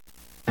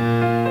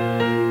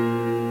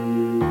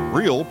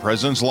Real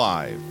Presence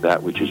Live.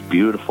 That which is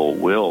beautiful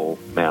will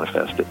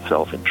manifest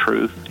itself in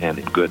truth and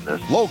in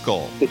goodness.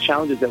 Local. The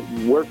challenges that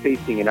we're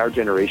facing in our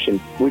generation,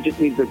 we just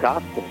need the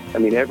gospel. I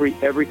mean, every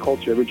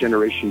culture, every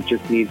generation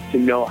just needs to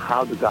know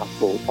how the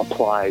gospel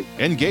applies.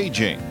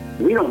 Engaging.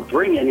 We don't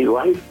bring any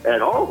life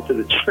at all to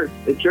the church.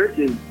 The church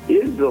is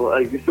the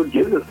life. It's what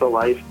gives us the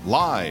life.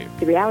 Live.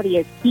 The reality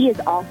is He is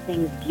all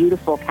things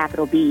beautiful,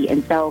 capital B.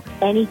 And so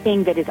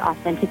anything that is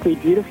authentically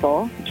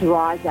beautiful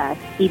draws us,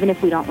 even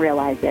if we don't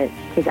realize it,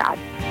 to God.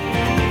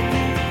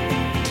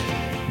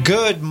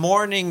 Good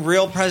morning,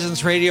 Real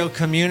Presence Radio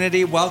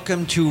community.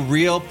 Welcome to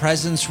Real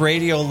Presence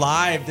Radio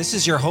Live. This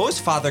is your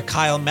host, Father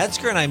Kyle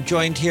Metzger, and I'm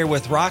joined here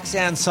with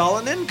Roxanne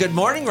Solonen. Good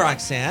morning,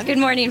 Roxanne. Good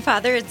morning,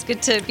 Father. It's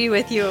good to be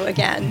with you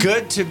again.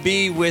 Good to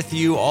be with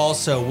you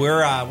also.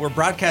 We're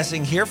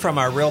broadcasting here from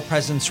our Real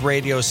Presence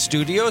Radio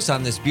studios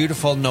on this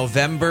beautiful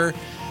November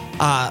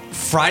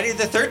Friday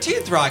the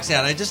 13th,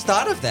 Roxanne. I just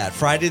thought of that,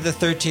 Friday the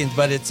 13th,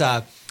 but it's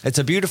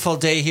a beautiful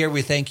day here.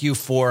 We thank you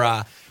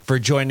for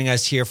joining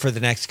us here for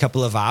the next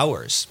couple of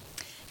hours.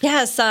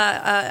 Yes,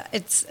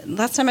 it's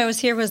last time I was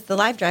here was the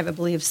live drive, I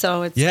believe.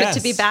 So it's good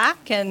to be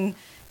back and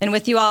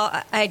with you all.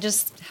 I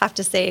just have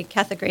to say,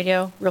 Catholic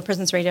Radio, Real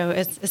Presence Radio,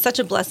 is such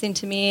a blessing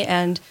to me,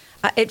 and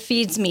it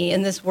feeds me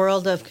in this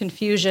world of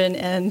confusion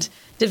and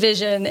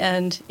division,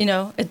 and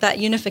that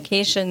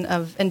unification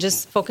of and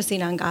just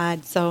focusing on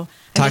God. So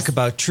talk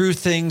about true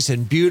things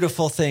and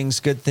beautiful things,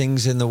 good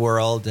things in the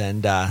world,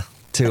 and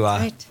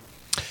right.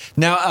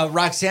 Now,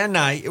 Roxanne and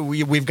I,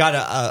 we've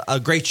got a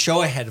great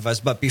show ahead of us,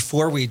 but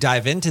before we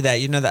dive into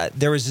that, that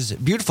there was this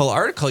beautiful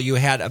article you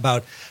had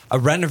about a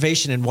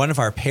renovation in one of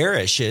our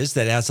parishes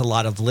that has a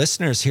lot of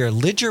listeners here,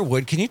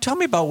 Lidgerwood. Can you tell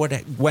me about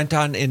what went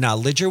on in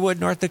Lidgerwood,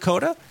 North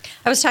Dakota?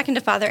 I was talking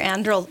to Father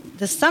Andrel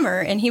this summer,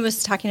 and he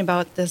was talking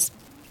about this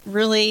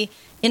really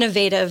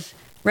innovative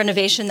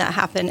renovation that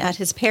happened at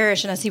his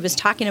parish, and as he was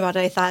talking about it,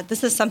 I thought,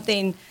 this is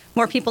something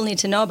more people need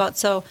to know about.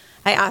 So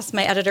I asked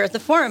my editor at the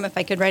Forum if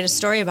I could write a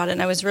story about it,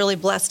 and I was really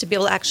blessed to be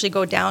able to actually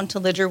go down to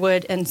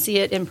Lidgerwood and see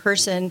it in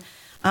person,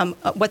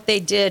 what they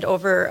did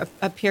over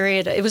a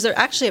period. It was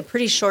actually a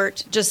pretty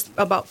short, just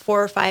about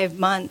 4 or 5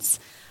 months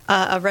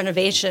of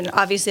renovation.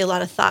 Obviously, a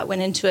lot of thought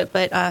went into it,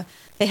 but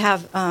they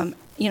have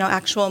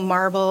actual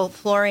marble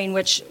flooring,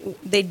 which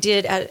they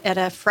did at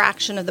a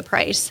fraction of the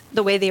price,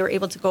 the way they were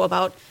able to go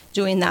about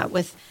doing that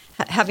with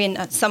having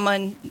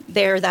someone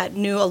there that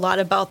knew a lot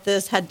about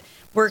this, had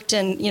worked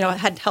and,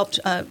 had helped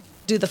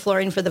do the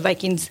flooring for the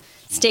Vikings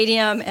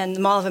Stadium and the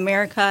Mall of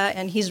America,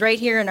 and he's right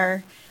here in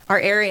our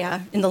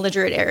area, in the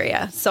Lidgerwood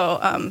area.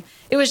 So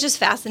it was just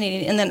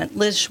fascinating. And then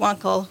Liz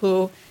Schwankel,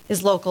 who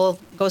is local,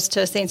 goes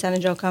to St. San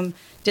Joachim,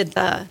 did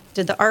the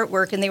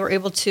artwork, and they were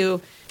able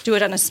to do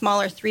it on a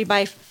smaller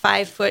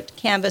 3x5 foot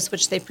canvas,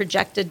 which they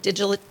projected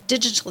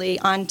digitally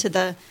onto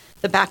the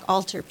back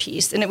altar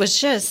piece. And it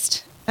was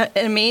just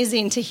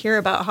amazing to hear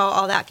about how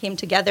all that came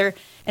together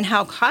and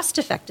how cost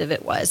effective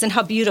it was and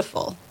how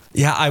beautiful.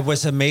 Yeah, I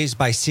was amazed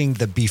by seeing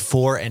the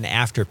before and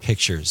after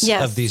pictures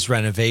of these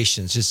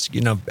renovations. Just,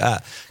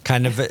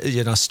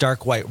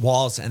 stark white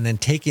walls, and then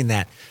taking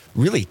that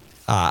really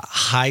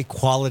high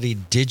quality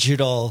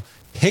digital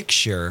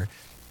picture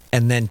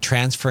and then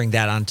transferring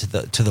that onto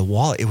the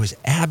wall. It was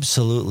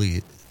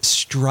absolutely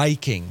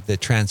striking, the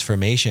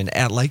transformation.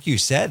 And like you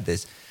said,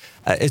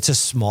 it's a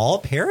small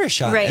parish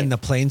in the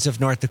plains of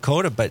North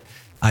Dakota, but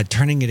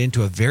turning it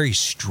into a very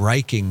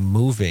striking,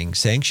 moving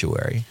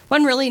sanctuary.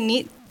 One really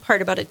neat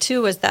part about it,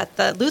 too, was that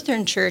the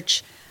Lutheran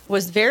Church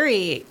was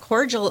very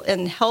cordial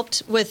and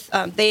helped with,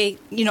 they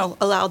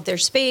allowed their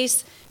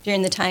space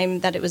during the time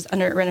that it was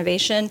under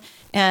renovation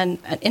and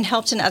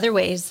helped in other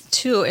ways,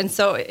 too. And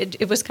so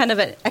it was kind of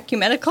an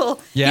ecumenical,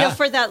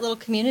 for that little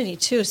community,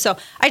 too. So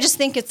I just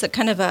think it's a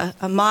kind of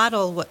a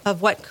model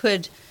of what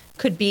could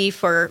be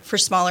for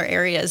smaller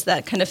areas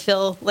that kind of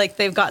feel like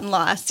they've gotten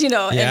lost,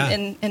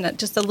 and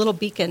just a little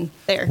beacon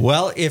there.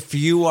 Well, if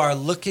you are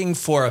looking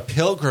for a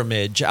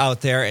pilgrimage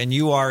out there and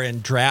you are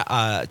in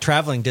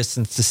traveling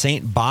distance to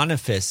St.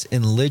 Boniface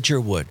in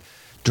Lidgerwood,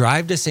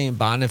 drive to St.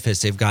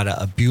 Boniface. They've got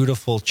a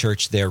beautiful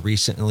church there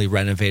recently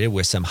renovated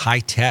with some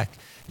high-tech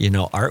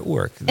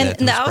artwork. And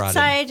the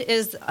outside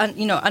is,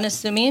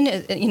 unassuming.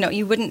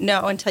 You wouldn't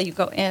know until you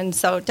go in.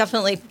 So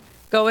definitely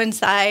go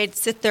inside,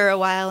 sit there a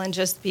while, and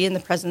just be in the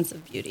presence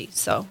of beauty.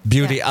 So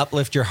beauty,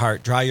 uplift your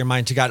heart, draw your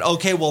mind to God.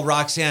 Okay, well,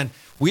 Roxanne,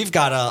 we've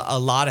got a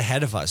lot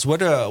ahead of us. What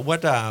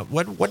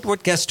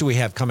guests do we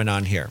have coming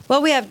on here?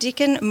 Well, we have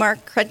Deacon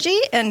Mark Krejci,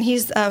 and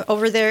he's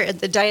over there at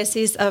the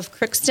Diocese of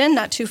Crookston,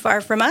 not too far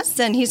from us,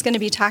 and he's going to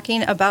be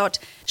talking about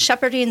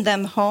shepherding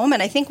them home.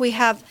 And I think we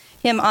have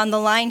him on the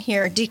line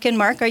here. Deacon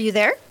Mark, are you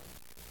there?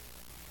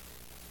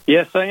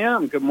 Yes, I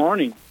am. Good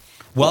morning.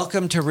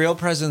 Welcome to Real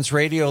Presence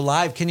Radio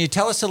Live. Can you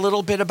tell us a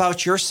little bit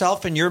about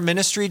yourself and your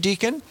ministry,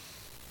 Deacon?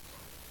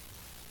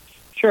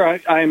 Sure.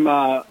 I'm,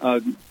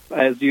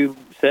 as you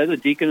said, a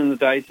deacon in the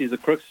Diocese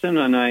of Crookston,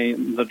 and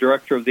I'm the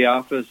director of the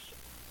Office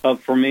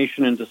of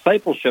Formation and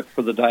Discipleship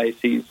for the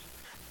diocese.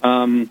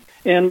 And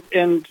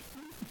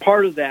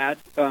part of that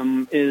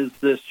is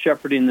this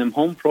Shepherding Them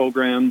Home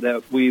program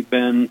that we've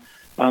been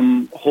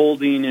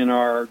holding in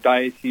our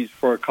diocese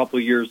for a couple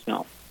of years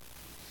now.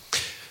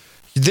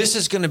 This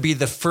is going to be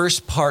the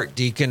first part,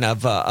 Deacon,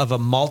 of a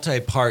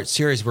multi-part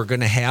series we're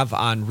going to have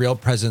on Real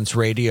Presence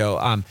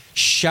Radio.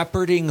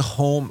 Shepherding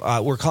Home,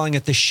 we're calling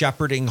it the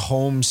Shepherding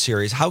Home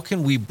series. How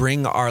can we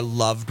bring our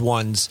loved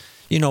ones,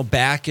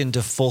 back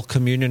into full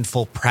communion,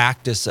 full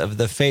practice of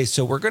the faith?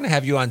 So we're going to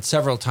have you on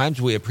several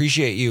times. We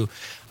appreciate you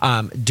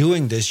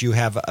doing this. You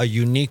have a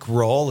unique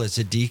role as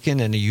a deacon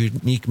and a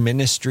unique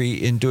ministry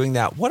in doing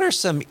that. What are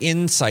some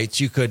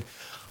insights you could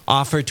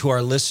offer to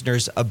our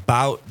listeners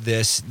about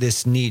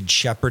this need,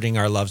 shepherding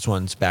our loved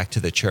ones back to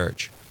the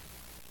church?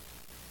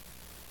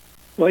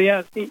 Well,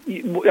 yeah,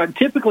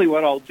 typically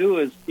what I'll do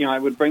is, I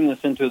would bring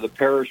this into the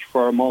parish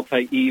for a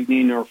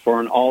multi-evening or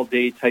for an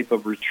all-day type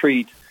of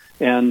retreat.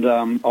 And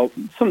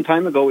some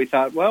time ago we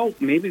thought, well,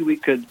 maybe we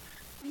could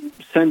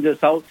send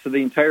this out to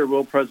the entire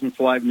Real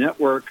Presence Live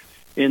network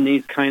in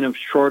these kind of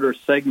shorter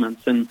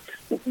segments. And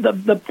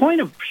the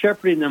point of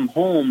shepherding them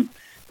home,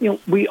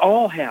 we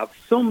all have,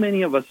 so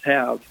many of us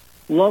have,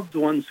 loved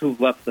ones who've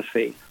left the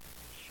faith.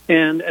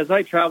 And as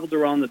I traveled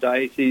around the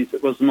diocese,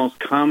 it was the most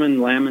common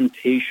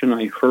lamentation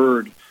I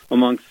heard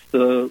amongst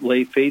the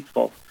lay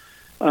faithful.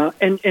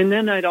 And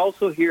then I'd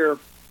also hear,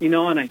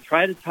 and I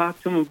try to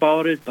talk to them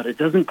about it, but it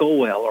doesn't go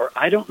well, or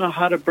I don't know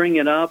how to bring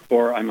it up,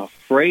 or I'm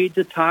afraid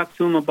to talk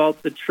to them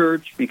about the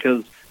church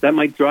because that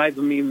might drive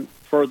them even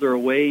further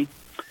away.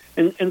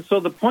 And so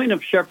the point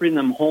of shepherding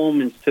them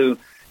home is to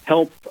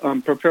help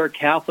prepare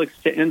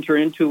Catholics to enter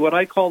into what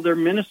I call their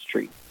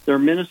ministry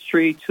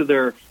to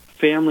their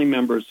family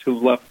members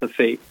who've left the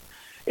faith.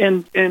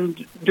 And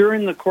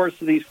during the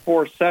course of these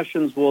 4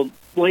 sessions, we'll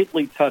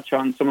lightly touch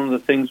on some of the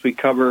things we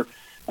cover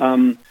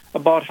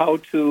about how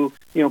to,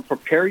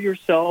 prepare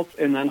yourself,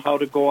 and then how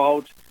to go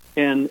out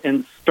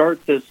and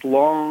start this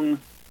long,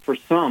 for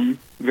some,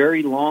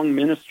 very long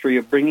ministry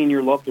of bringing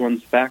your loved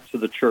ones back to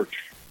the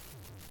church.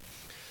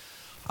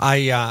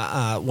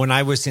 When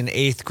I was in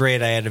 8th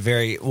grade, I had a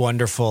very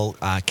wonderful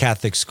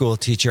Catholic school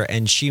teacher,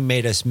 and she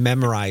made us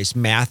memorize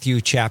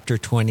Matthew chapter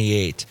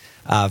 28,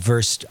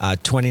 verse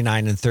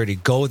 29 and 30.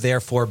 Go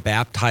therefore,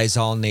 baptize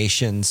all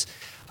nations.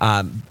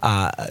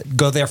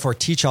 Go therefore,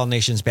 teach all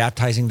nations,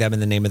 baptizing them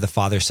in the name of the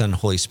Father, Son, and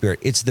Holy Spirit.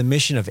 It's the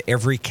mission of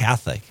every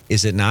Catholic,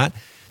 is it not,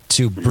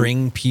 to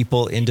bring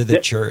people into the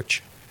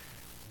church?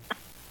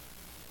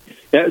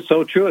 Yeah, it's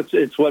so true.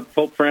 It's what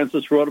Pope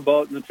Francis wrote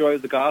about in The Joy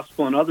of the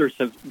Gospel, and others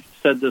have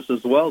said this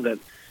as well, that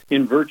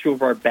in virtue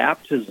of our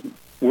baptism,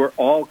 we're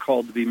all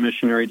called to be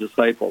missionary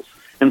disciples.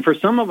 And for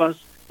some of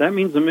us, that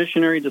means a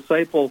missionary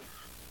disciple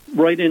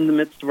right in the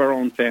midst of our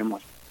own family.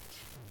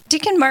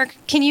 Deacon Mark,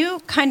 can you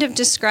kind of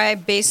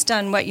describe, based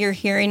on what you're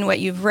hearing, what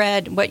you've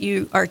read, what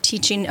you are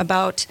teaching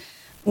about,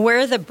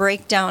 where the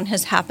breakdown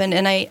has happened?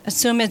 And I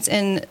assume it's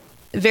in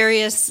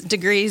various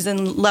degrees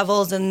and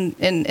levels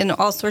and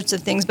all sorts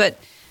of things, but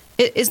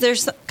is there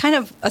kind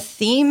of a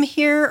theme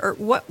here, or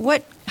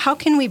what? How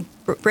can we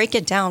break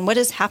it down? What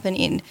is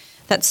happening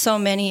that so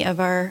many of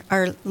our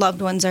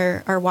loved ones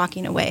are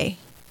walking away?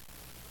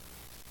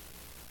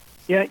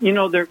 Yeah,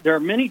 there are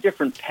many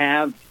different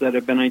paths that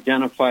have been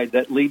identified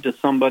that lead to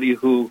somebody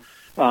who,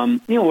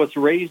 was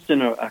raised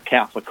in a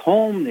Catholic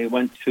home. They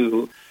went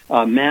to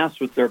Mass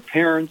with their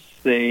parents.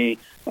 They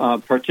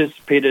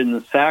participated in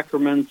the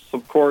sacraments,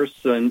 of course,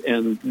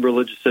 and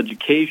religious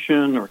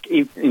education, or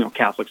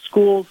Catholic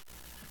schools.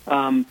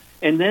 And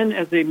then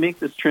as they make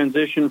this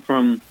transition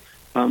from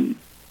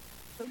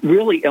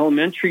really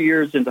elementary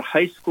years into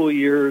high school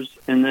years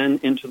and then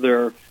into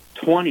their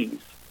 20s,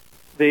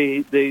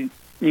 they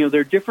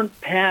there are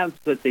different paths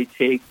that they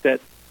take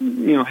that,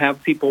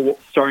 have people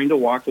starting to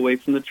walk away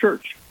from the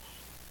church.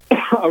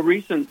 A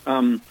recent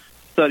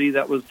study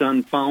that was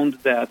done found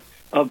that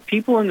of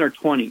people in their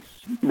 20s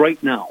right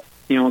now,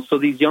 so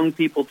these young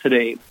people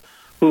today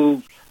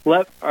who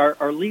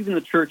are leaving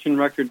the church in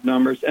record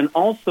numbers and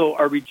also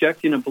are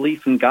rejecting a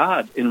belief in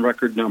God in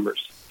record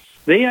numbers.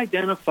 They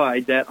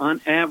identified that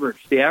on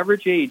average, the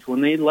average age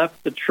when they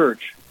left the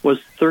church was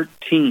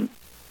 13.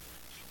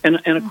 And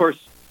of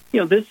course,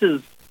 this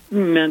is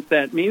meant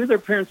that maybe their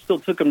parents still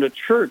took them to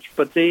church,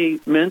 but they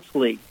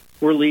mentally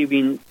were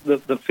leaving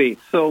the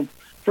faith. So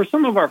for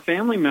some of our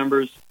family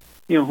members,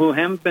 who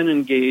haven't been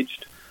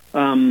engaged,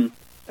 it's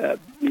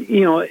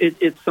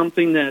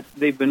something that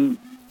they've been,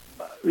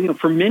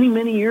 for many,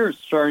 many years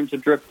starting to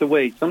drift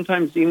away,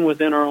 sometimes even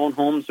within our own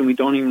homes, and we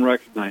don't even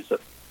recognize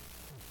it.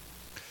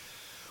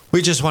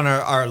 We just want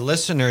our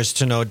listeners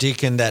to know,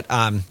 Deacon, that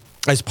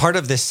as part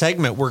of this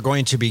segment, we're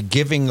going to be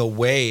giving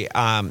away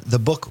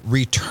the book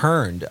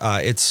Returned.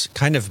 It's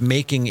kind of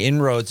making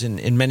inroads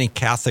in many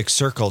Catholic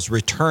circles.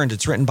 Returned.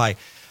 It's written by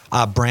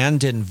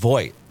Brandon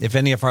Voigt. If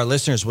any of our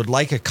listeners would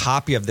like a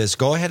copy of this,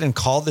 go ahead and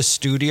call the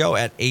studio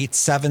at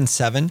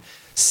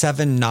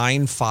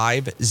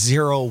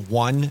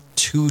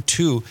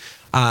 877-795-0122.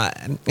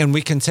 and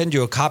we can send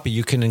you a copy.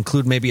 You can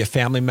include maybe a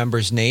family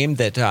member's name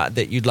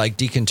that you'd like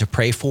Deacon to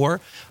pray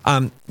for.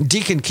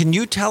 Deacon, can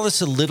you tell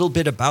us a little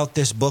bit about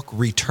this book,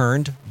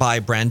 Returned, by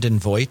Brandon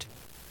Voigt?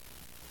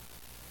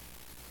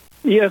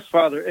 Yes,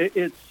 Father.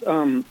 It's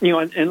and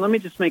let me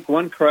just make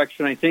one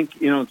correction. I think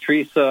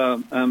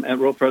Teresa at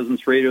Real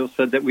Presence Radio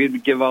said that we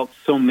would give out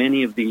so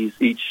many of these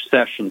each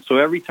session. So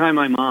every time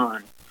I'm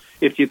on,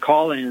 if you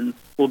call in,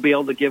 we'll be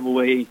able to give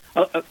away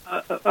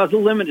a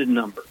limited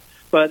number.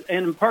 But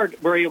in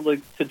part, we're able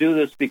to do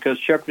this because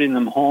Shepherding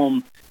Them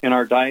Home in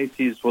our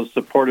diocese was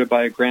supported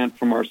by a grant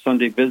from our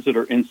Sunday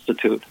Visitor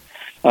Institute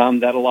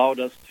that allowed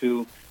us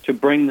to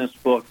bring this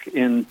book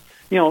in.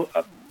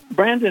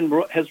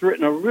 Brandon has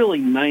written a really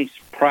nice,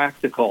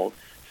 practical,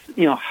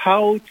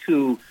 how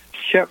to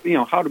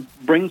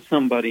bring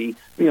somebody,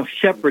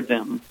 shepherd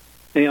them,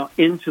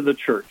 into the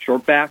church or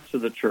back to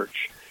the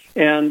church.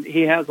 And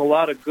he has a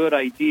lot of good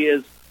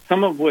ideas,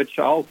 some of which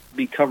I'll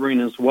be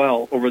covering as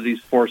well over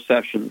these 4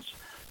 sessions.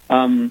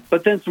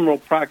 But then some real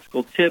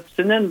practical tips,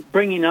 and then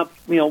bringing up,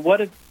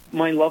 what if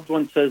my loved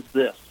one says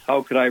this?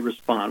 How could I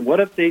respond? What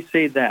if they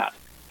say that?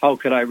 How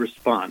could I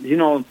respond?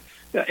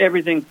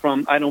 Everything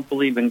from I don't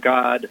believe in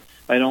God,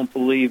 I don't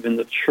believe in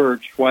the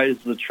church. Why does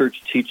the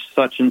church teach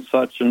such and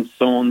such and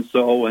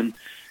so?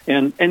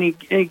 And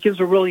he gives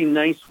a really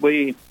nice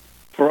way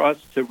for us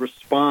to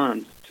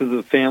respond to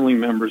the family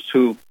members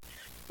who,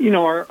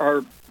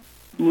 are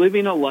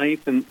living a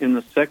life in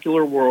the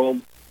secular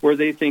world where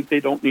they think they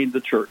don't need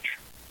the church.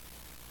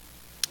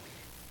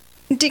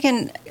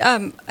 Deacon,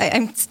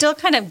 I'm still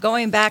kind of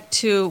going back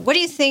to what do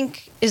you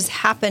think is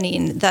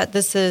happening that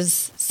this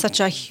is such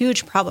a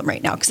huge problem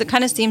right now? Because it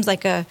kind of seems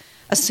like a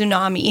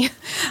tsunami.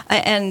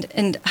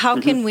 And how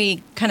can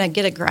we kind of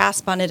get a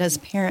grasp on it as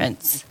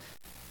parents?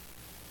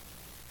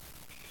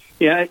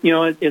 Yeah,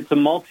 it's a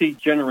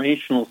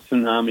multi-generational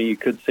tsunami, you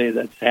could say,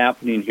 that's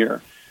happening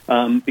here.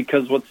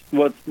 Because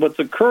what's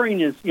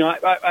occurring is,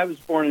 I was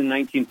born in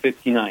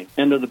 1959,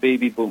 end of the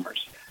baby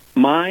boomers.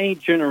 My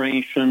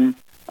generation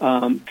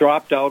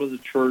dropped out of the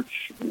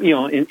church,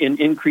 in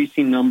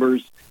increasing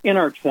numbers in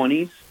our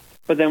 20s.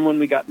 But then when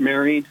we got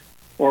married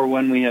or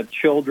when we had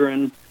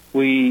children,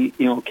 we,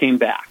 came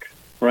back,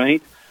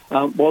 right?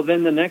 Well,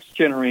 then the next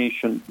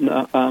generation,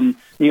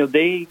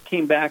 they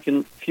came back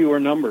in fewer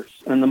numbers.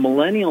 And the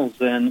millennials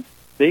then,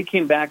 they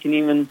came back in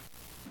even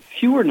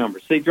fewer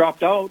numbers. They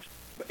dropped out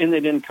and they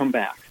didn't come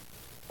back.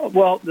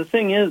 Well, the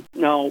thing is,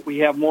 now we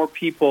have more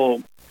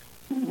people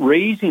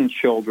raising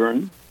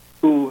children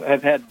who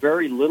have had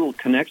very little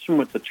connection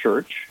with the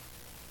church.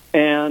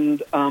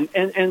 And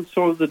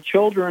so the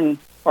children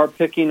are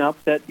picking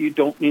up that you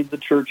don't need the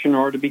church in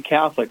order to be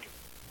Catholic.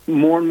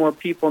 More and more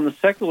people in the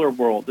secular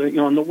world,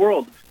 in the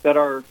world that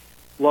our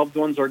loved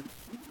ones are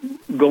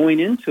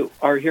going into,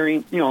 are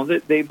hearing,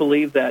 that they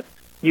believe that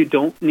you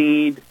don't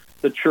need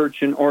the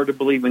church in order to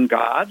believe in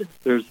God.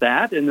 There's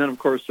that. And then, of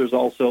course, there's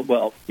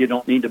also, you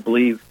don't need to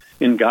believe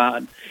in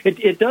God.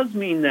 It does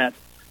mean that,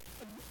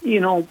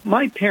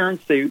 my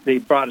parents, they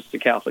brought us to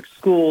Catholic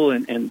school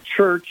and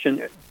church,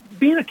 and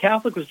being a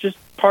Catholic was just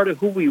part of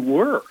who we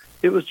were.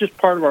 It was just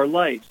part of our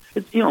lives.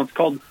 It's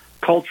called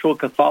cultural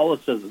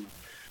Catholicism.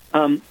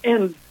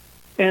 This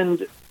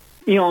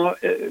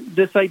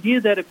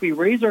idea that if we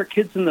raise our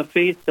kids in the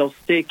faith, they'll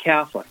stay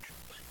Catholic.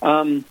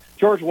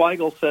 George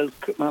Weigel says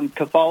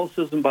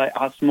Catholicism by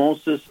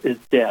osmosis is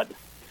dead.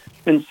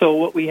 And so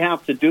what we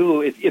have to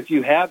do, if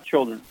you have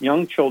children,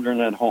 young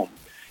children at home,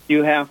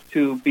 you have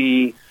to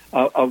be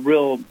a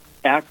real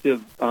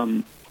active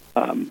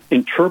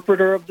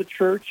interpreter of the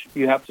church.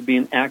 You have to be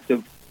an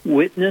active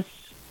witness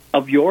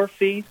of your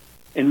faith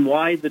and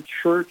why the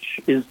church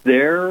is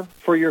there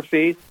for your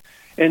faith.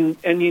 And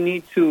you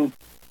need to,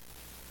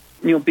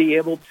 be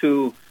able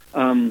to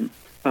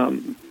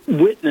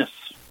witness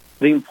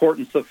the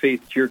importance of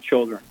faith to your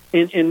children.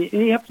 And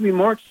you have to be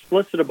more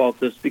explicit about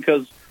this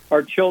because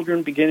our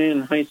children, beginning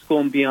in high school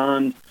and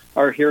beyond,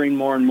 are hearing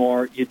more and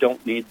more, you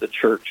don't need the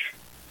church.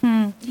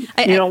 One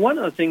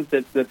of the things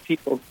that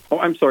people... Oh,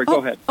 I'm sorry, go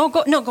ahead.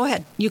 Go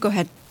ahead. You go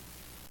ahead.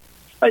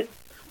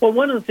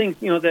 One of the things,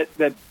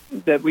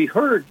 that we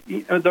heard,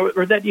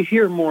 or that you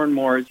hear more and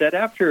more, is that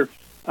after,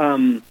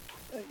 in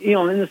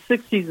the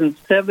 60s and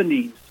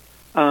 70s,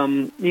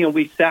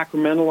 we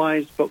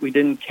sacramentalized, but we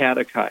didn't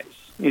catechize,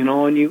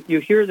 and you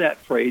hear that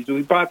phrase.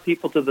 We brought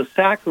people to the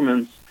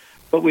sacraments,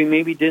 but we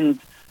maybe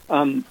didn't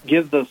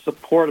give the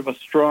support of a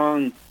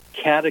strong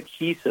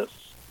catechesis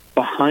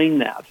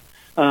behind that.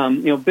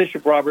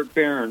 Bishop Robert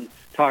Barron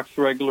talks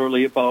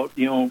regularly about,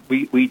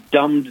 we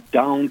dumbed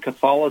down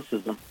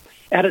Catholicism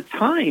at a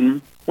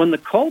time when the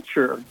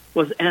culture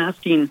was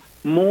asking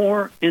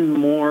more and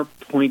more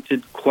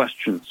pointed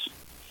questions.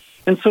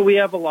 And so we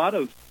have a lot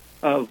of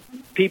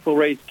people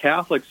raised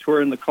Catholics who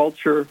are in the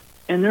culture,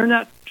 and they're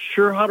not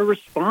sure how to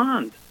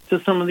respond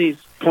to some of these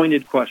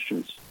pointed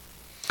questions.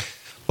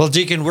 Well,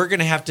 Deacon, we're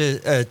going to have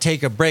to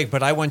take a break,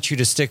 but I want you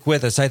to stick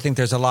with us. I think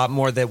there's a lot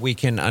more that we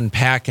can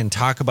unpack and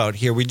talk about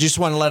here. We just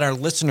want to let our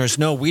listeners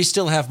know we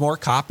still have more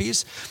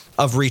copies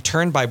of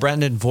Return by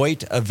Brendan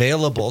Voigt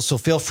available, so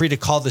feel free to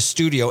call the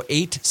studio,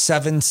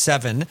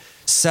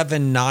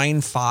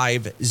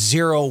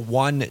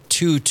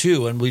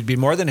 877-795-0122, and we'd be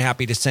more than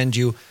happy to send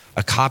you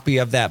a copy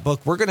of that book.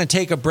 We're going to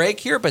take a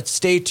break here, but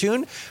stay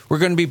tuned. We're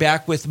going to be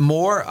back with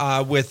more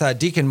with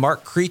Deacon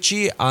Mark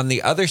Krejci on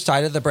the other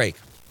side of the break.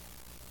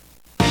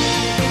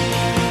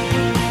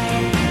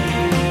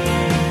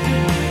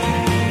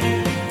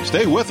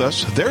 Stay with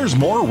us. There's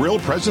more Real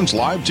Presence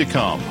Live to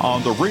come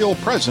on the Real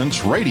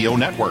Presence Radio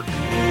Network.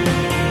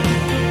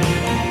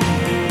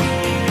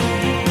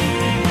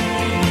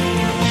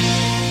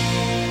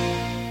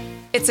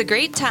 It's a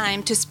great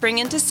time to spring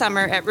into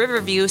summer at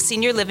Riverview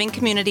Senior Living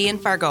Community in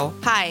Fargo.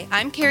 Hi,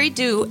 I'm Carrie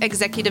Dew,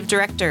 Executive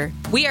Director.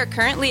 We are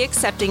currently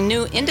accepting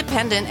new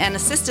independent and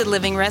assisted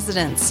living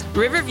residents.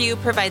 Riverview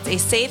provides a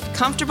safe,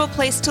 comfortable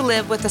place to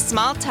live with a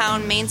small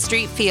town Main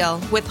Street feel,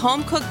 with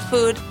home-cooked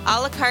food, a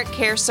la carte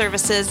care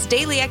services,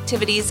 daily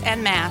activities,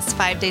 and Mass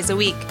 5 days a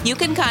week. You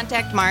can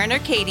contact Marin or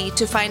Katie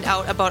to find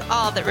out about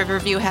all that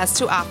Riverview has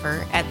to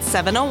offer at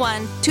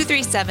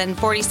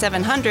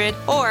 701-237-4700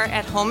 or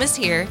at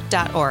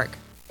homeishere.org.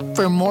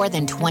 For more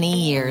than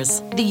 20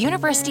 years, the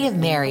University of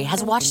Mary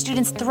has watched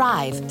students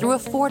thrive through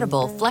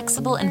affordable,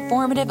 flexible,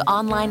 informative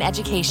online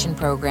education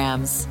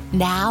programs.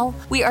 Now,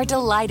 we are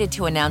delighted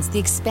to announce the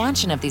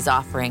expansion of these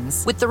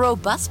offerings with the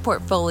robust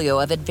portfolio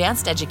of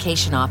advanced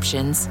education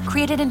options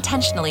created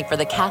intentionally for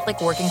the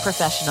Catholic working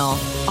professional.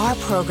 Our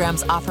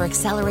programs offer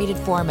accelerated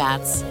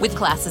formats with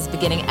classes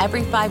beginning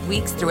every 5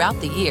 weeks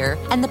throughout the year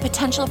and the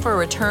potential for a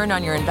return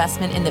on your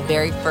investment in the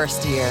very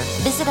first year.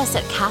 Visit us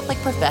at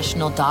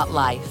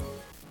catholicprofessional.life.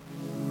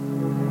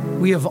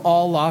 We have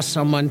all lost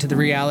someone to the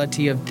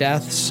reality of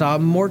death,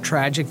 some more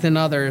tragic than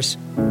others.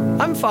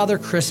 I'm Father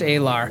Chris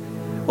Alar.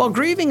 While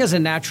grieving is a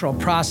natural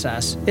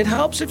process, it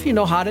helps if you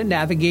know how to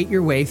navigate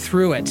your way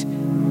through it.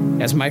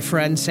 As my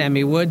friend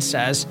Sammy Wood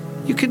says,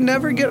 you can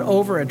never get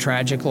over a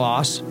tragic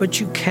loss, but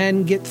you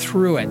can get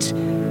through it.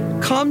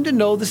 Come to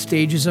know the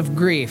stages of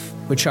grief,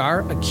 which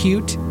are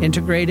acute,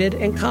 integrated,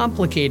 and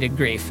complicated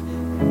grief.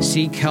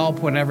 Seek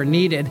help whenever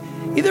needed,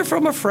 either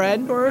from a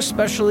friend or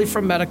especially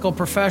from medical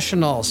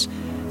professionals.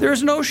 There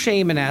is no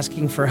shame in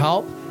asking for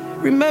help.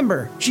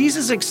 Remember,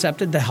 Jesus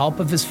accepted the help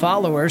of his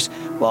followers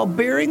while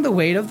bearing the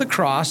weight of the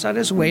cross on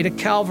his way to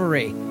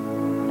Calvary.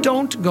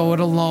 Don't go it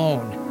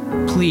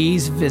alone.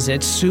 Please visit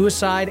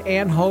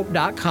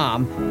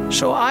suicideandhope.com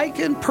so I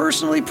can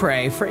personally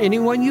pray for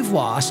anyone you've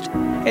lost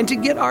and to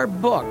get our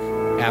book,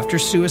 After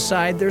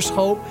Suicide, There's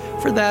Hope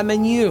for Them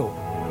and You,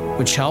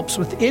 which helps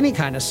with any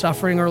kind of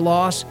suffering or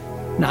loss,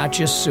 not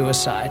just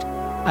suicide.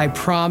 I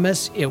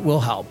promise it will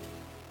help.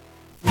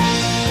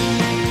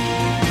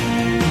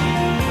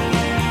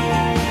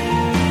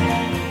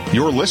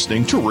 You're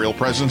listening to Real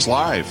Presence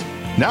Live.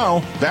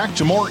 Now, back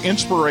to more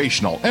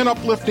inspirational and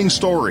uplifting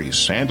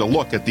stories and a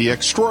look at the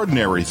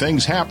extraordinary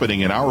things happening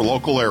in our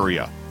local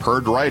area.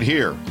 Heard right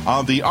here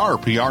on the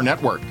RPR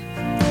Network.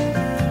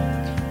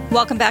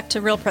 Welcome back to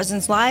Real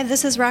Presence Live.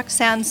 This is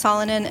Roxanne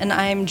Solonen, and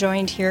I'm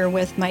joined here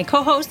with my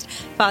co-host,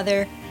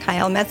 Father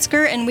Kyle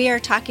Metzger, and we are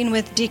talking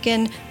with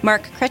Deacon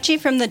Mark Krejci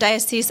from the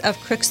Diocese of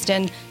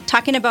Crookston,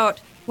 talking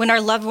about when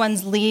our loved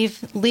ones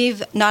leave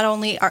not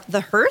only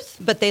the hearth,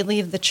 but they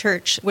leave the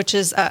church, which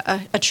is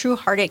a true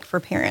heartache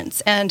for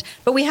parents.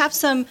 But we have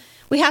some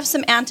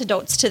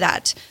antidotes to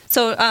that.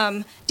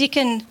 So,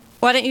 Deacon,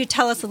 why don't you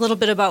tell us a little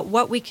bit about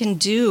what we can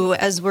do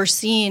as we're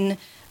seeing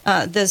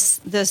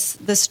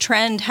this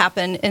trend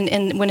happen,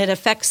 and when it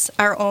affects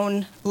our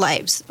own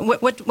lives?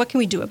 What can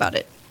we do about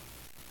it?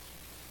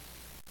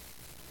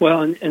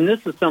 Well, and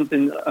this is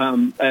something,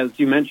 as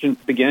you mentioned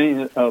at the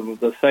beginning of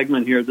the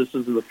segment here, this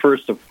is the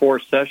first of 4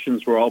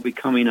 sessions where I'll be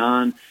coming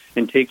on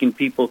and taking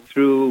people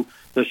through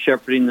the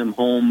Shepherding Them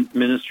Home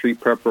ministry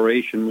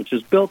preparation, which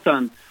is built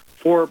on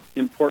 4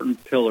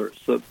 important pillars.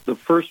 The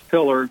first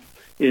pillar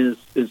is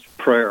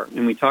prayer,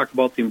 and we talk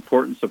about the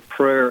importance of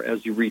prayer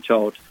as you reach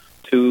out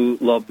to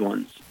loved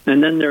ones.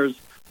 And then there's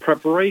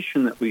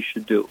preparation that we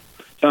should do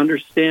to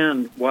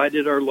understand, why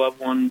did our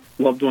loved one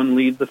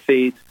leave the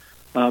faith?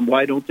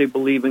 Why don't they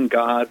believe in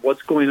God?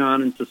 What's going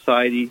on in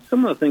society?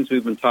 Some of the things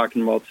we've been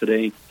talking about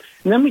today.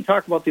 And then we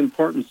talk about the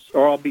importance,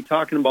 or I'll be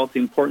talking about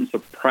the importance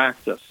of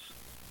practice.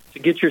 To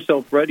get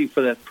yourself ready for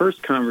that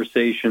first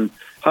conversation,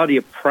 how do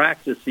you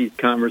practice these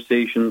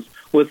conversations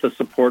with a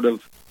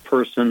supportive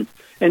person?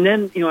 And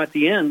then, at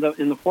the end,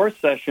 in the 4th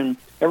session,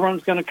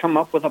 everyone's going to come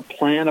up with a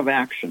plan of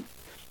action,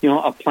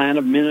 a plan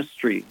of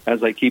ministry,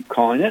 as I keep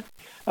calling it,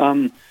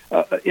 in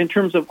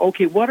terms of,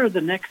 okay, what are the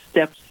next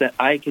steps that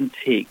I can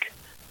take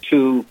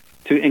to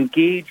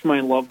engage my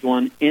loved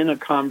one in a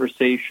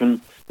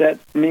conversation that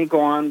may go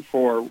on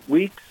for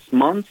weeks,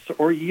 months,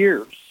 or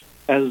years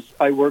as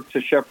I work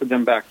to shepherd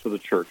them back to the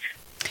church.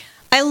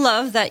 I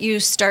love that you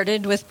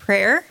started with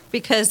prayer,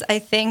 because I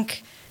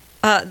think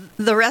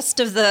the rest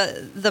of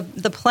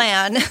the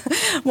plan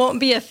won't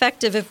be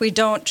effective if we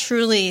don't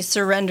truly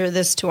surrender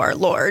this to our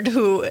Lord,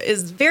 who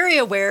is very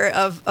aware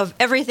of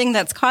everything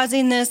that's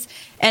causing this,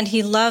 and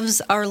he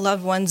loves our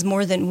loved ones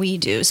more than we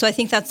do. So I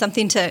think that's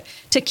something to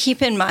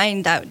keep in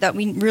mind, that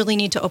we really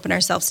need to open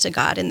ourselves to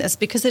God in this,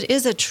 because it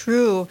is a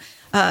true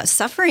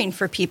suffering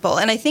for people.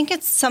 And I think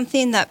it's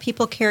something that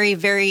people carry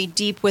very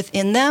deep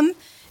within them.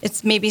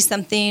 It's maybe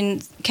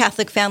something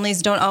Catholic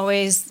families don't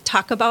always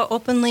talk about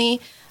openly,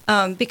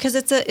 because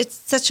it's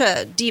such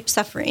a deep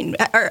suffering.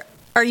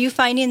 Are you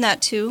finding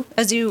that too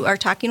as you are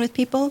talking with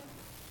people?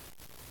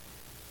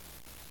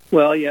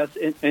 Well, yes,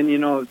 and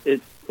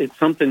it's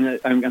something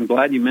that I'm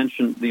glad you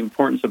mentioned the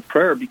importance of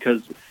prayer,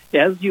 because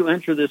as you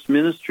enter this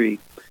ministry,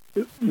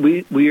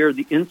 we are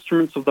the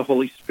instruments of the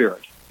Holy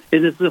Spirit.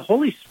 It is the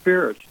Holy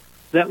Spirit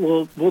that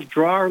will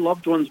draw our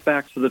loved ones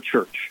back to the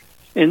church.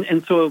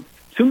 And so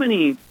too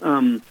many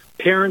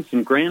parents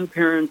and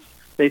grandparents,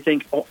 they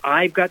think, oh,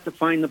 I've got to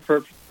find the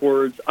perfect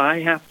words. I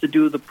have to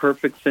do the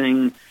perfect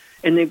thing.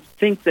 And they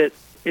think that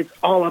it's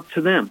all up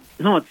to them.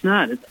 No, it's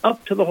not. It's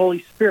up to the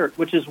Holy Spirit,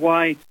 which is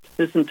why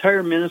this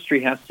entire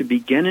ministry has to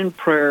begin in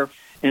prayer,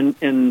 and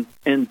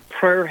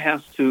prayer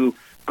has to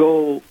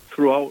go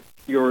throughout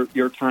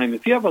your time.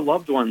 If you have a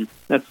loved one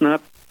that's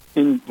not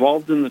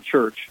involved in the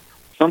church,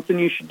 something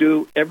you should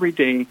do every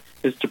day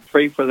is to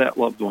pray for that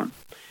loved one,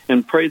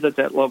 and pray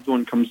that loved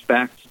one comes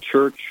back to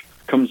church,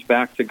 comes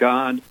back to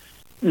God,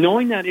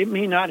 knowing that it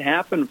may not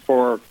happen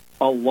for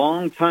a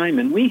long time.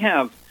 And we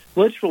have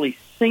literally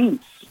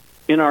saints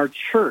in our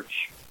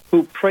church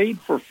who prayed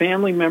for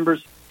family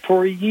members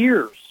for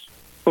years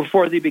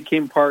before they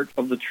became part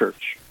of the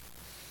church.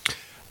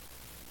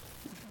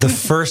 The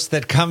first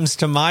that comes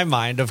to my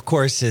mind, of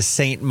course, is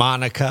Saint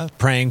Monica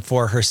praying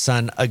for her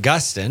son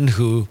Augustine,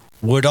 who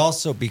would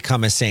also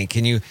become a saint.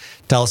 Can you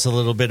tell us a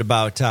little bit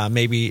about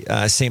maybe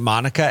Saint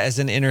Monica as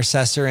an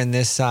intercessor in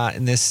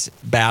this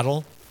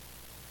battle?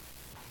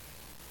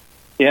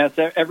 Yes,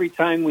 every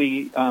time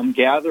we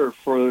gather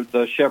for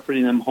the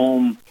Shepherding Them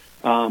Home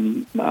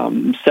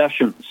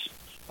sessions,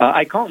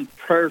 I call them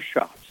prayer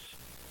shops,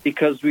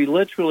 because we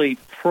literally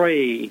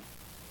pray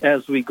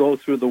as we go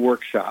through the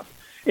workshop.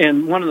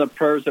 And one of the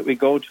prayers that we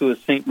go to is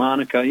Saint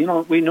Monica.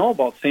 We know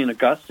about Saint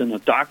Augustine, a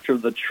doctor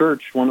of the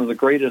church, one of the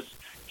greatest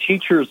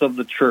teachers of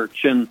the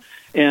church, and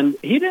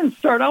he didn't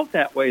start out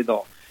that way,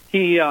 though.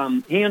 He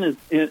and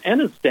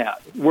his dad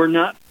were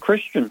not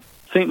Christian.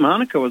 Saint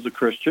Monica was a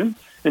Christian,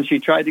 and she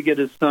tried to get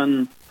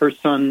her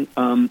son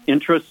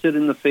interested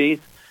in the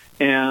faith,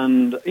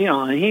 and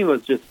he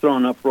was just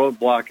throwing up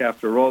roadblock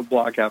after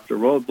roadblock after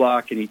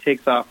roadblock, and he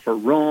takes off for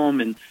Rome,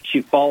 and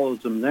she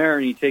follows him there,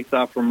 and he takes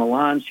off for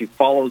Milan, she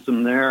follows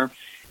him there,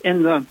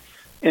 and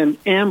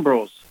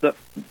Ambrose,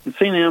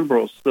 Saint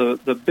Ambrose,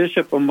 the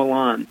Bishop of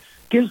Milan,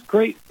 gives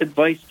great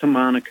advice to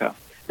Monica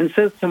and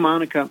says to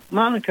Monica,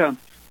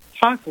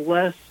 talk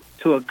less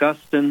to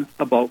Augustine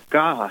about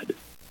God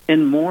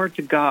and more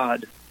to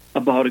God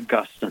about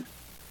Augustine.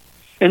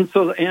 And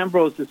so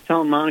Ambrose is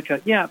telling Monica,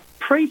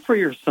 pray for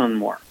your son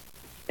more.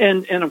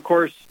 And of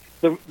course,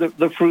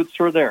 the fruits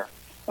were there.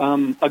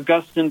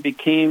 Augustine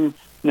became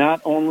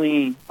not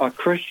only a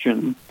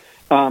Christian,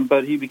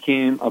 but he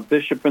became a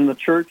bishop in the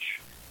church,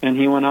 and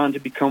he went on to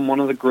become one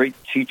of the great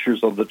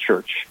teachers of the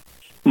church.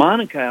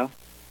 Monica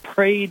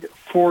prayed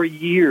for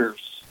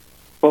years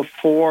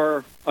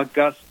before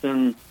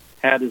Augustine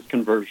had his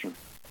conversion.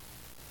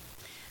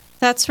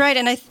 That's right.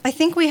 And I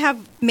think we have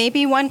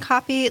maybe one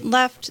copy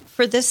left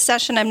for this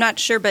session. I'm not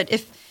sure, but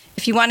if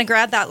you want to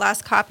grab that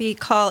last copy,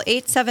 call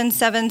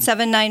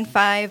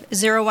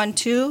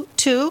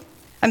 877-795-0122.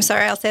 I'm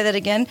sorry, I'll say that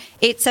again,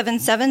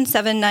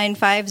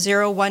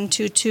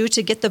 877-795-0122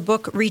 to get the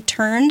book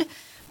Returned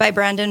by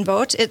Brandon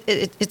Vogt.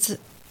 It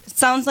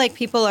sounds like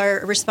people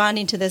are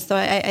responding to this, so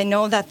I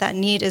know that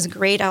need is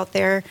great out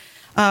there.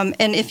 And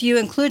if you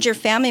include your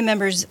family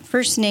member's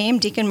first name,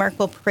 Deacon Mark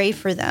will pray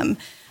for them.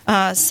 We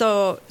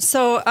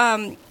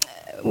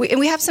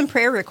have some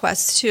prayer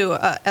requests too,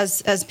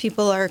 as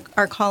people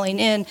are calling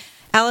in.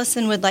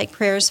 Allison would like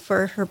prayers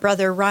for her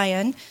brother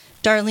Ryan.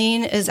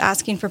 Darlene is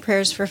asking for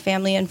prayers for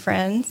family and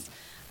friends.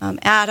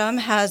 Adam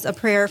has a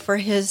prayer for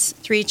his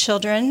 3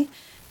 children.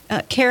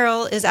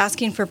 Carol is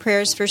asking for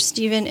prayers for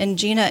Stephen and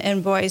Gina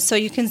and boys. So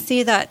you can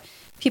see that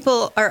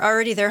people are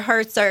already, their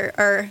hearts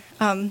are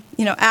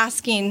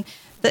asking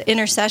the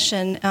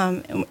intercession.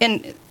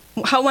 And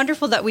how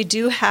wonderful that we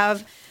do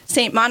have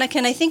St. Monica.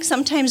 And I think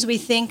sometimes we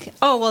think,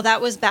 oh, well,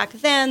 that was back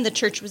then. The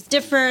church was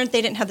different.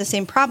 They didn't have the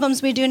same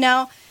problems we do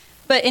now.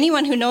 But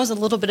anyone who knows a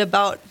little bit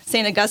about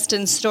St.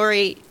 Augustine's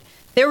story,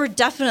 there were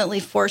definitely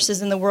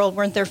forces in the world,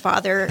 weren't there,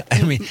 Father?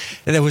 I mean,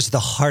 that was the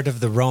heart of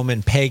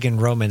the pagan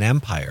Roman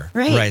Empire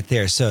right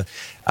there. So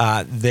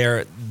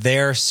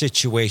their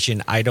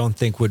situation, I don't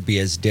think, would be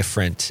as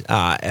different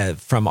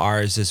from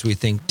ours as we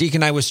think.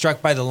 Deacon, I was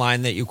struck by the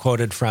line that you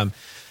quoted from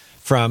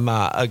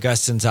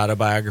Augustine's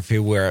autobiography,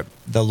 where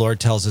the Lord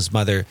tells his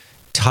mother,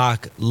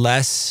 talk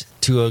less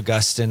to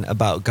Augustine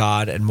about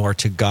God and more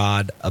to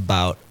God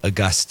about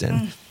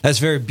Augustine. That's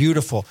very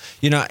beautiful.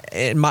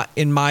 In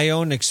my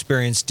own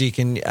experience,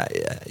 Deacon,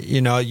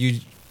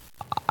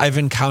 I've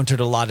encountered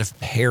a lot of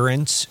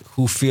parents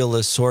who feel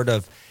a sort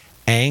of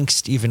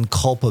angst, even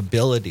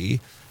culpability,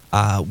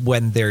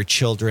 when their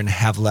children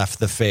have left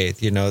the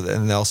faith,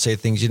 and they'll say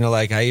things,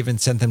 like I even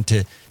sent them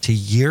to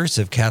years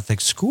of Catholic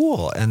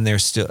school and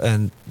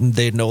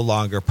they no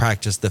longer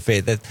practice the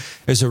faith. That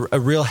there's a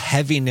real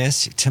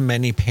heaviness to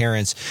many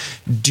parents.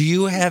 Do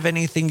you have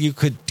anything you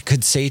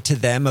could say to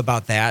them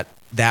about that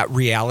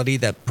reality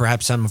that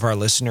perhaps some of our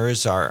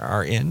listeners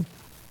are in?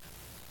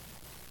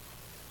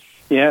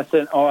 Yes,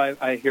 and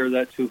I hear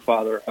that too,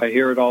 Father. I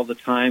hear it all the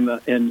time,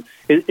 and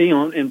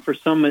and for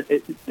some,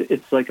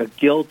 it's like a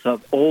guilt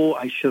of,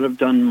 I should have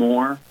done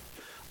more.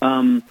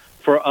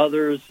 For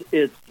others,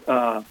 it's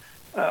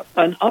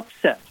an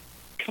upset.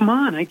 Come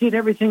on, I did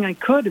everything I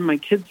could, and my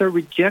kids are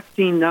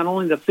rejecting not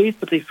only the faith,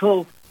 but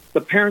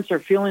the parents are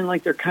feeling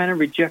like they're kind of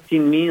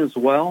rejecting me as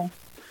well.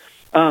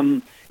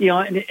 And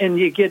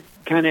you get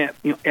kind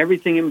of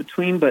everything in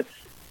between. But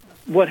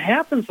what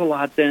happens a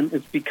lot then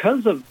is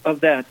because of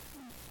that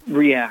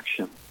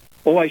reaction.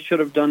 I should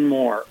have done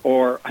more,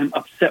 or I'm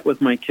upset with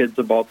my kids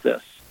about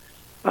this.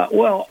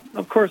 Well,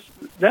 of course,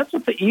 that's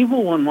what the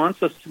evil one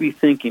wants us to be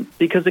thinking,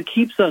 because it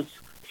keeps us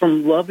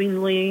from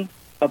lovingly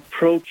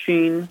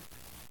approaching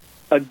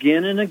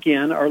again and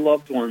again our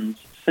loved ones,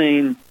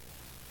 saying,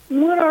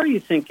 what are you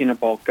thinking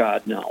about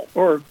God now?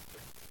 Or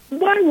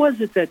why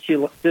was it that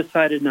you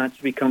decided not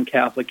to become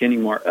Catholic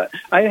anymore?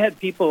 I had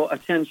people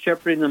attend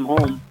Shepherding Them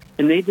Home,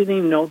 and they didn't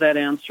even know that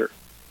answer.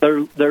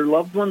 Their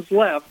loved ones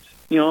left.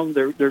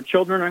 Their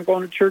children aren't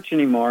going to church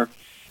anymore,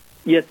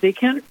 yet they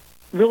can't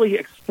really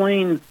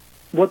explain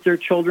what their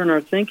children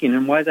are thinking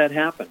and why that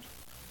happened.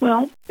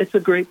 Well, it's a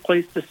great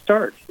place to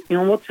start.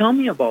 Well, tell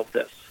me about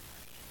this.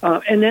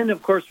 And then,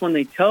 of course, when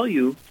they tell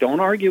you, don't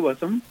argue with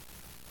them,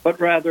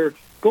 but rather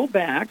go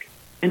back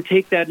and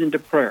take that into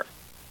prayer.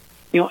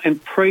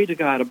 And pray to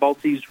God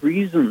about these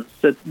reasons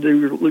that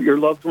your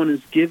loved one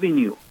is giving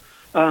you.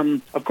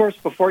 Of course,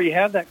 before you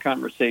have that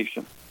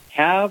conversation,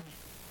 have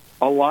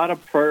a lot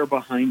of prayer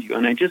behind you.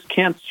 And I just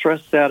can't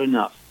stress that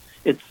enough.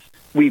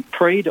 We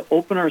pray to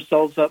open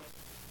ourselves up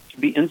to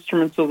be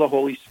instruments of the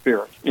Holy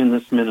Spirit in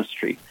this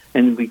ministry.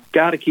 And we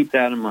got to keep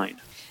that in mind.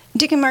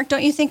 Deacon Mark,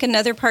 don't you think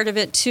another part of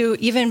it too,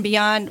 even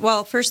beyond,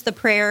 first the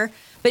prayer,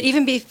 but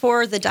even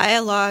before the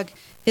dialogue,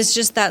 is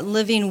just that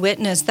living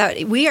witness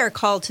that we are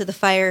called to the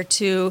fire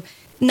to,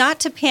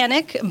 not to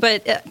panic,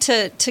 but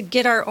to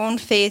get our own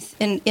faith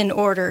in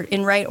order,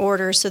 in right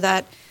order, so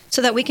that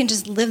we can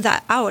just live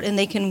that out and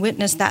they can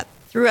witness that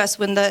through us.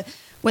 When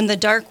the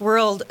dark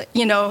world,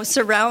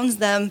 surrounds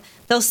them,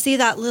 they'll see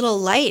that little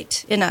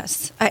light in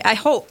us. I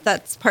hope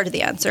that's part of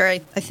the answer. I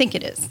think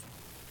it is.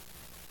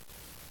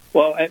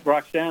 Well,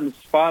 Roxanne, it's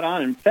spot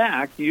on. In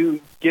fact,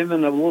 you've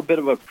given a little bit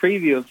of a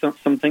preview of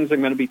some things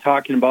I'm going to be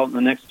talking about in the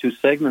next two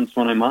segments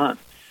when I'm on,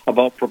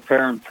 about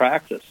prepare and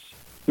practice.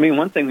 I mean,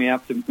 one thing we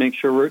have to make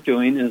sure we're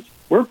doing is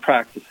we're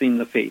practicing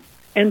the faith,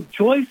 and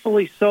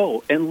joyfully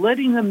so, and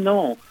letting them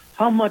know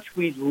how much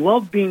we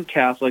love being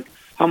Catholic,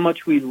 how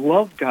much we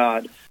love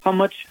God, how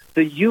much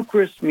the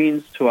Eucharist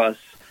means to us.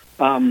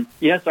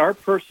 Yes, our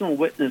personal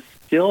witness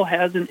still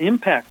has an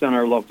impact on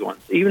our loved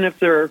ones, even if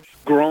they're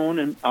grown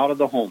and out of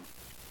the home.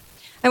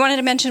 I wanted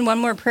to mention one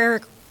more prayer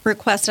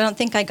request. I don't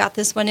think I got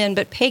this one in,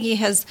 but Peggy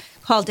has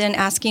called in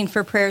asking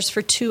for prayers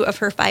for 2 of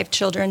her 5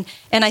 children.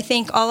 And I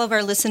thank all of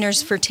our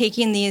listeners for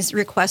taking these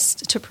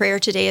requests to prayer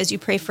today as you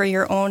pray for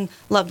your own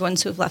loved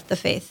ones who have left the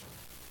faith.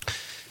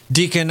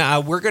 Deacon,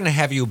 we're going to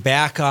have you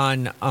back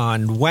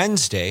on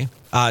Wednesday,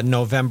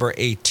 November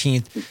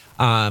 18th,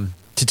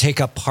 to take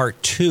up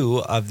part 2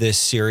 of this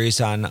series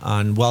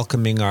on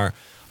welcoming our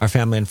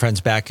family and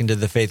friends back into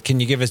the faith. Can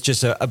you give us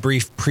just a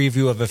brief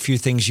preview of a few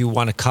things you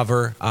want to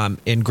cover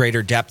in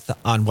greater depth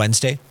on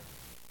Wednesday?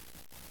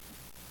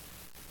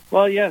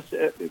 Well, yes.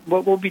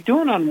 What we'll be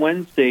doing on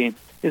Wednesday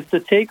is to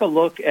take a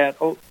look at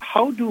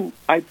how do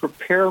I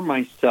prepare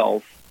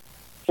myself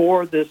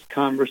for this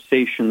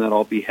conversation that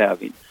I'll be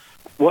having.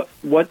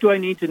 What do I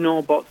need to know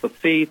about the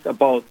faith,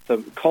 about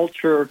the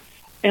culture,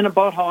 and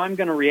about how I'm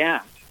going to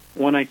react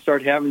when I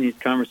start having these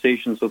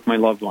conversations with my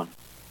loved one?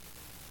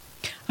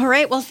 All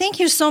right. Well, thank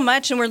you so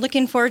much, and we're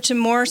looking forward to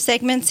more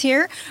segments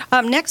here.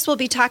 Next, we'll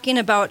be talking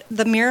about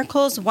the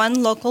miracles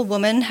one local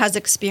woman has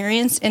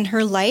experienced in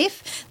her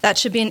life. That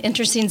should be an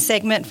interesting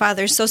segment,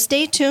 Father. So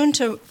stay tuned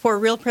for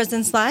Real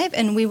Presence Live,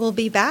 and we will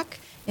be back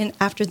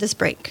after this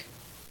break.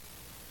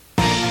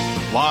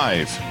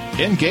 Live,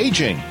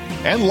 engaging,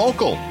 and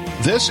local.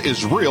 This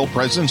is Real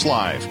Presence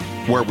Live,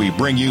 where we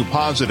bring you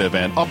positive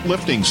and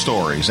uplifting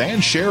stories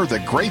and share the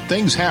great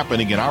things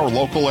happening in our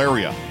local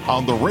area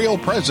on the Real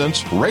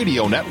Presence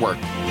Radio Network.